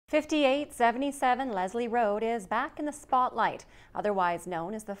5877 Leslie Road is back in the spotlight, otherwise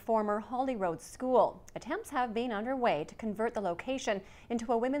known as the former Haldi Road School. Attempts have been underway to convert the location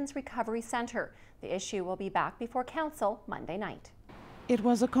into a women's recovery centre. The issue will be back before council Monday night. It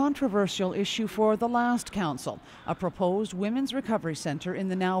was a controversial issue for the last council, a proposed women's recovery centre in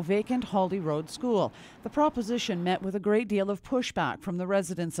the now vacant Haldi Road School. The proposition met with a great deal of pushback from the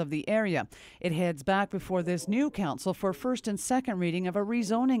residents of the area. It heads back before this new council for first and second reading of a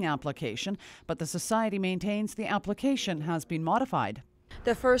rezoning application, but the society maintains the application has been modified.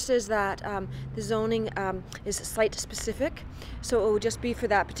 The first is that the zoning is site specific, so it will just be for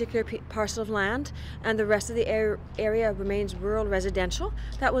that particular parcel of land, and the rest of the area remains rural residential.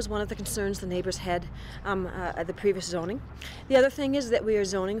 That was one of the concerns the neighbours had at the previous zoning. The other thing is that we are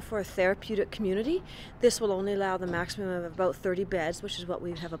zoning for a therapeutic community. This will only allow the maximum of about 30 beds, which is what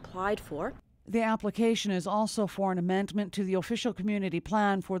we have applied for. The application is also for an amendment to the official community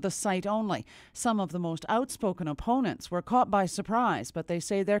plan for the site only. Some of the most outspoken opponents were caught by surprise, but they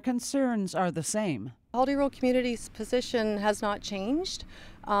say their concerns are the same. Haldi Road Community's position has not changed.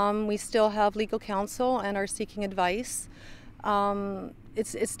 We still have legal counsel and are seeking advice.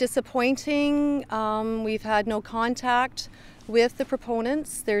 It's disappointing. We've had no contact with the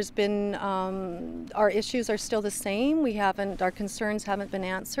proponents. There's been our issues are still the same. Our concerns haven't been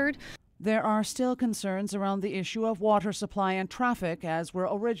answered. There are still concerns around the issue of water supply and traffic, as were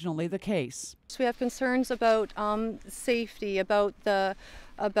originally the case. So we have concerns about safety, about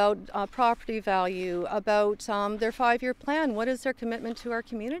property value, about their 5-year plan. What is their commitment to our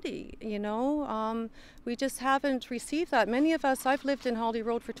community? You know, we just haven't received that. Many of us, I've lived in Haldi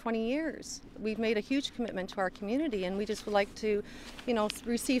Road for 20 years. We've made a huge commitment to our community, and we just would like to, you know,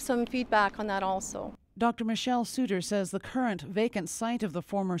 receive some feedback on that also. Dr. Michelle Suter says the current vacant site of the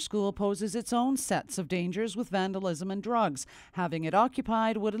former school poses its own sets of dangers with vandalism and drugs. Having it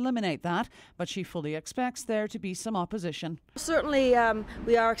occupied would eliminate that, but she fully expects there to be some opposition. Certainly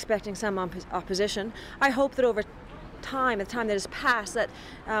we are expecting some opposition. I hope that over time, the time that has passed, that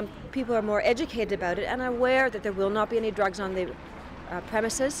people are more educated about it and aware that there will not be any drugs on the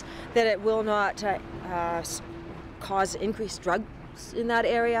premises, that it will not cause increased drug in that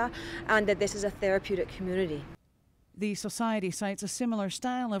area, and that this is a therapeutic community. The society cites a similar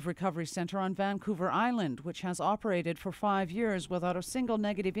style of recovery centre on Vancouver Island, which has operated for 5 years without a single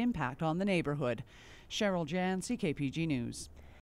negative impact on the neighbourhood. Cheryl Jan, CKPG News.